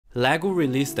LEGO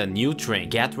released a new train.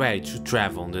 Get ready to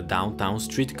travel on the Downtown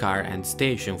Streetcar and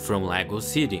Station from LEGO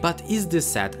City. But is this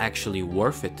set actually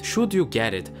worth it? Should you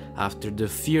get it after the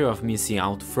fear of missing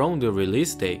out from the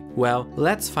release day? Well,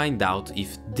 let's find out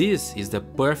if this is the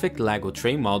perfect LEGO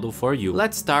train model for you.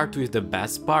 Let's start with the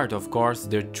best part, of course,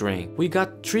 the train. We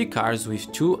got 3 cars with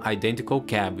 2 identical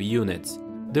cab units.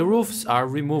 The roofs are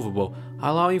removable,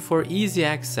 allowing for easy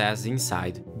access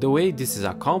inside. The way this is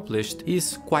accomplished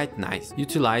is quite nice,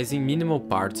 utilizing minimal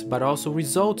parts but also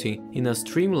resulting in a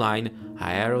streamlined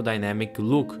aerodynamic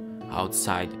look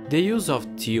outside. The use of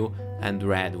teal and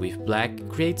red with black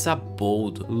creates a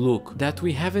bold look that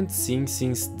we haven't seen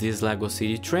since this LEGO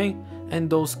City train and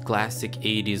those classic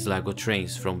 80s LEGO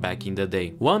trains from back in the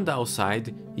day. One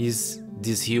downside is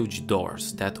these huge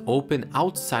doors that open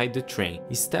outside the train,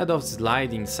 instead of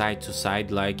sliding side to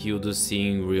side like you'd see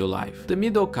in real life. The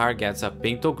middle car gets a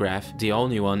pantograph, the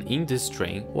only one in this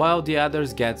train, while the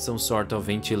others get some sort of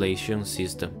ventilation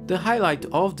system. The highlight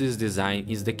of this design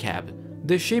is the cab.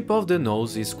 The shape of the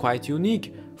nose is quite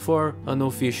unique for an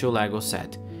official LEGO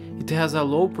set. It has a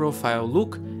low profile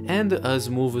look and a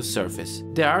smooth surface.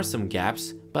 There are some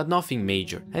gaps, but nothing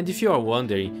major. And if you are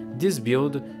wondering, this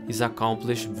build is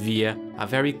accomplished via a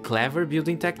very clever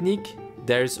building technique.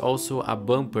 There is also a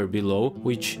bumper below,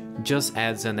 which just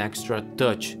adds an extra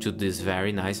touch to this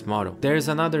very nice model. There is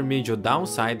another major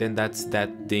downside, and that's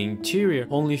that the interior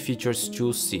only features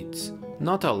 2 seats.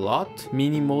 Not a lot,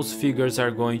 meaning most figures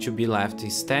are going to be left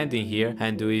standing here,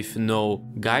 and with no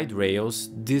guide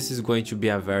rails, this is going to be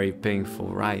a very painful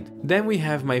ride. Then we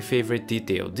have my favorite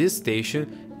detail, this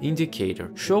station indicator,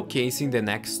 showcasing the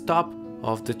next stop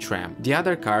of the tram. The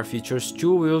other car features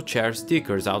 2 wheelchair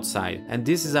stickers outside, and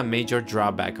this is a major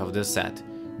drawback of the set,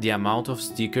 the amount of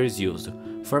stickers used.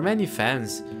 For many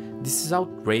fans, this is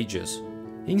outrageous.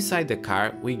 Inside the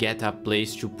car we get a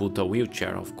place to put a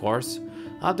wheelchair, of course.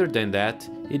 Other than that,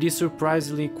 it is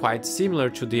surprisingly quite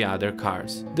similar to the other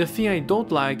cars. The thing I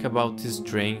don't like about this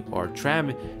train or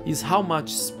tram is how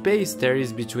much space there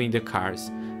is between the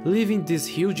cars, leaving these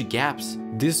huge gaps.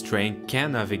 This train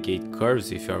can navigate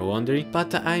curves if you're wondering,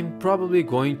 but I'm probably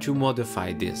going to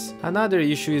modify this. Another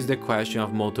issue is the question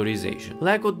of motorization.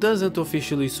 LEGO doesn't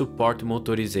officially support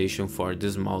motorization for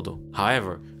this model.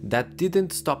 However, that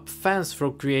didn't stop fans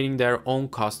from creating their own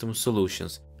custom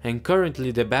solutions, and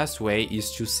currently the best way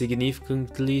is to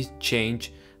significantly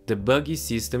change the buggy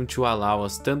system to allow a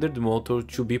standard motor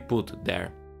to be put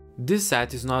there. This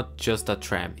set is not just a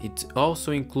tram, it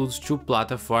also includes 2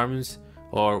 platforms,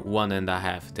 or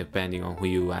 1.5 depending on who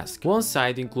you ask. One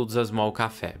side includes a small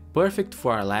cafe, perfect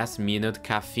for a last minute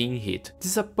caffeine hit.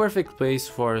 This is a perfect place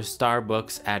for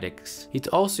Starbucks addicts. It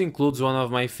also includes one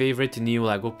of my favorite new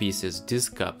LEGO pieces, this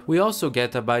cup. We also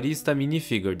get a barista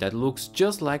minifigure that looks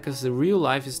just like a real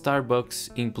life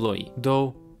Starbucks employee,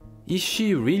 though is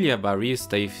she really a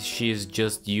barista if she is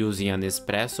just using an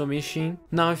espresso machine?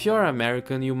 Now, if you're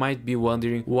American, you might be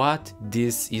wondering what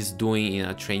this is doing in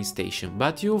a train station,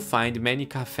 but you'll find many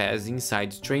cafes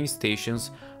inside train stations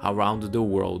around the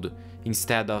world,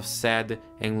 instead of sad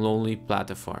and lonely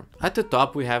platform. At the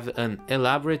top we have an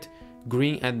elaborate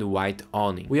green and white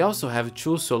awning. We also have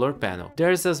 2 solar panels.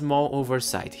 There is a small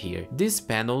oversight here. These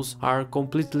panels are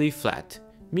completely flat,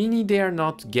 meaning they are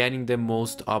not getting the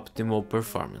most optimal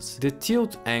performance. The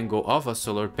tilt angle of a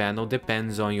solar panel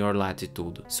depends on your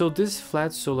latitude, so this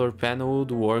flat solar panel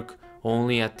would work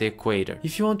only at the equator.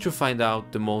 If you want to find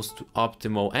out the most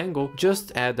optimal angle,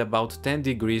 just add about 10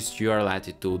 degrees to your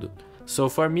latitude. So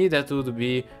for me that would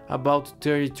be about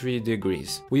 33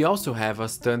 degrees. We also have a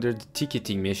standard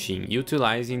ticketing machine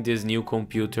utilizing this new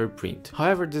computer print.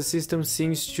 However, the system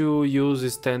seems to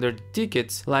use standard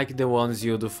tickets like the ones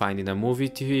you'd find in a movie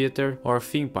theater or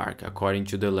theme park according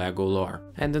to the LEGO lore,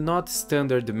 and not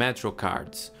standard metro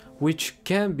cards, which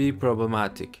can be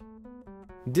problematic.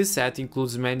 This set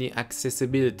includes many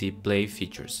accessibility play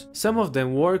features. Some of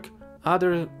them work,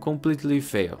 others completely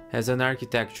fail. As an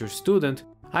architecture student,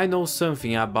 I know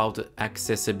something about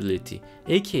accessibility,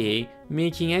 aka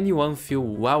making anyone feel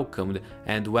welcomed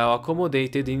and well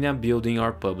accommodated in a building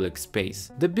or public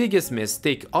space. The biggest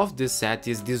mistake of this set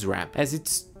is this ramp, as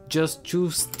it's just too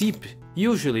steep.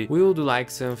 Usually we would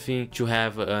like something to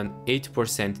have an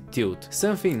 8% tilt,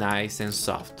 something nice and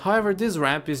soft. However, this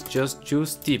ramp is just too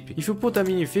steep. If you put a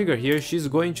minifigure here, she's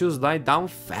going to slide down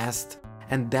fast,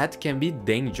 and that can be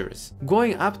dangerous.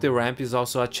 Going up the ramp is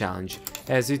also a challenge,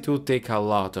 as it will take a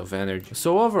lot of energy.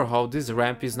 So overall, this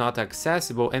ramp is not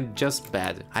accessible and just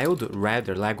bad. I would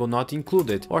rather LEGO not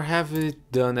include it or have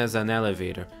it done as an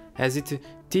elevator, as it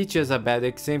teaches a bad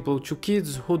example to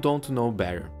kids who don't know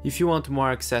better. If you want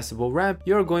more accessible ramp,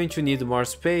 you're going to need more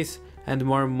space and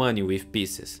more money with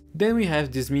pieces. Then we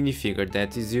have this minifigure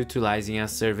that is utilizing a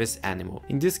service animal,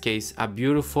 in this case a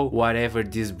beautiful whatever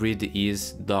this breed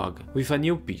is dog, with a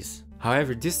new piece.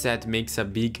 However, this set makes a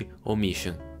big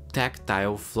omission: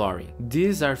 tactile flooring.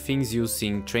 These are things you see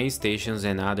in train stations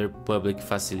and other public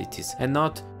facilities, and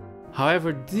not.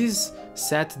 However, this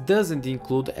set doesn't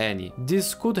include any.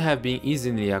 This could have been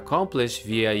easily accomplished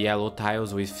via yellow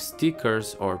tiles with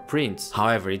stickers or prints.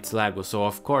 However, it's LEGO, so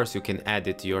of course you can add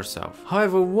it yourself.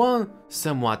 However, one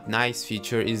somewhat nice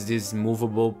feature is this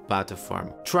movable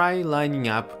platform. Try lining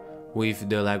up with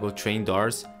the LEGO train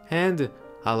doors and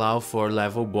allow for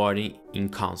level boarding in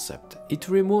concept. It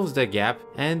removes the gap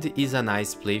and is a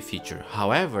nice play feature.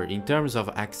 However, in terms of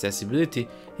accessibility,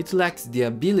 it lacks the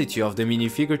ability of the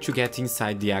minifigure to get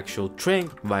inside the actual train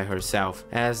by herself,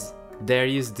 as there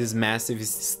is this massive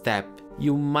step.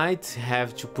 You might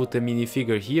have to put the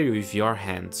minifigure here with your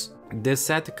hands. The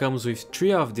set comes with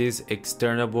 3 of these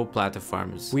external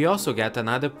platforms. We also get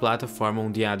another platform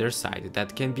on the other side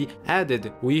that can be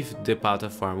added with the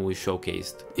platform we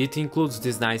showcased. It includes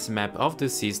this nice map of the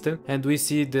system, and we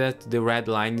see that the red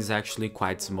line is actually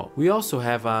quite small. We also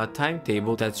have a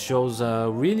timetable that shows a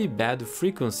really bad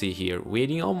frequency here.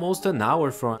 Waiting almost an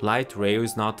hour for light rail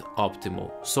is not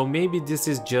optimal, so maybe this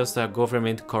is just a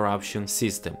government corruption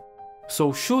system.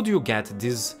 So should you get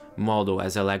this model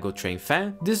as a LEGO train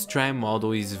fan? This tram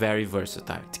model is very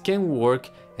versatile. It can work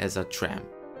as a tram,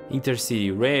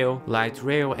 intercity rail, light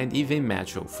rail, and even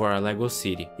metro for a LEGO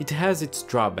city. It has its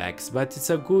drawbacks, but it's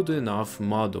a good enough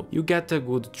model. You get a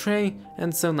good train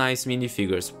and some nice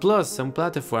minifigures, plus some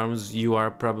platforms you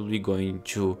are probably going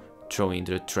to throw in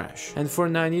the trash. And for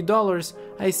 $90,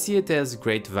 I see it as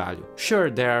great value.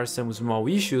 Sure, there are some small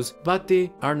issues, but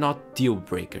they are not deal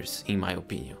breakers in my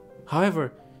opinion.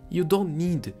 However, you don't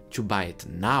need to buy it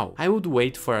now. I would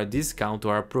wait for a discount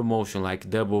or a promotion like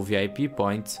double VIP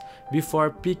points before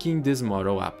picking this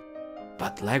model up.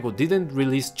 But LEGO didn't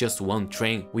release just one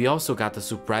train, we also got a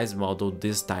surprise model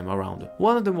this time around.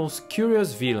 One of the most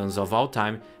curious villains of all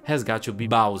time has got to be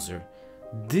Bowser.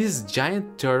 This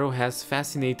giant turtle has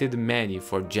fascinated many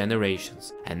for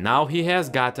generations, and now he has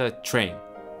got a train.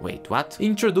 Wait, what?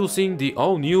 Introducing the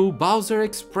all-new Bowser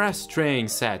Express train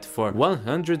set for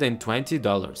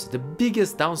 $120. The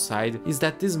biggest downside is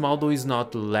that this model is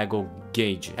not LEGO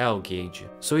gauge, L gauge,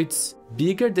 so it's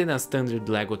bigger than a standard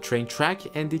LEGO train track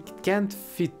and it can't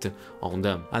fit on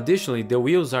them. Additionally, the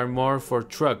wheels are more for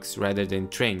trucks rather than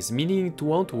trains, meaning it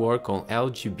won't work on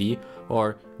LGB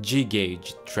or G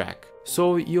gauge track.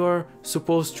 So you're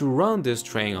supposed to run this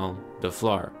train on the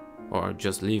floor, or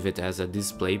just leave it as a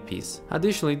display piece.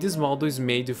 Additionally, this model is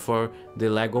made for the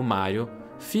LEGO Mario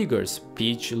figures,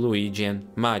 Peach, Luigi and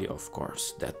Mario of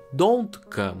course, that don't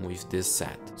come with this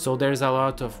set. So there's a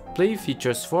lot of play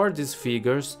features for these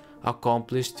figures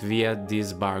accomplished via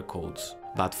these barcodes.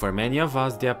 But for many of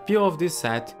us, the appeal of this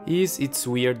set is its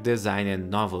weird design and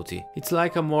novelty. It's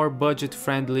like a more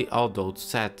budget-friendly adult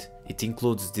set. It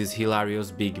includes this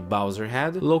hilarious big Bowser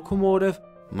head, locomotive.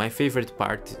 My favorite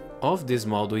part of this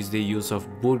model is the use of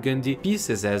burgundy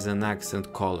pieces as an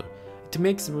accent color. It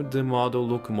makes the model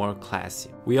look more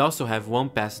classy. We also have one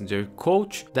passenger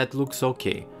coach that looks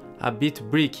okay, a bit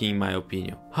bricky in my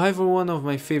opinion. However, one of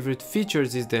my favorite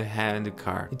features is the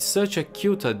handcar. It's such a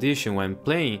cute addition when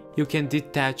playing. You can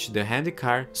detach the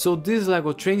handcar, so this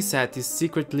LEGO train set is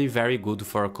secretly very good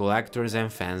for collectors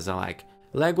and fans alike.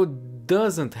 LEGO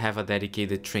doesn't have a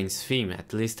dedicated trains theme,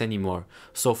 at least anymore,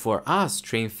 so for us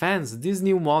train fans, these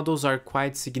new models are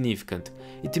quite significant.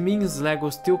 It means LEGO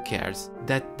still cares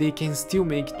that they can still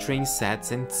make train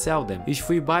sets and sell them. If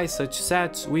we buy such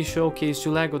sets, we showcase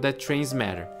to LEGO that trains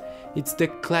matter. It's the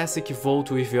classic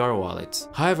vote with your wallets.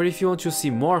 However, if you want to see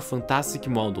more fantastic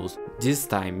models, this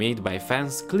time made by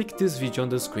fans, click this video on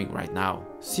the screen right now.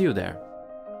 See you there!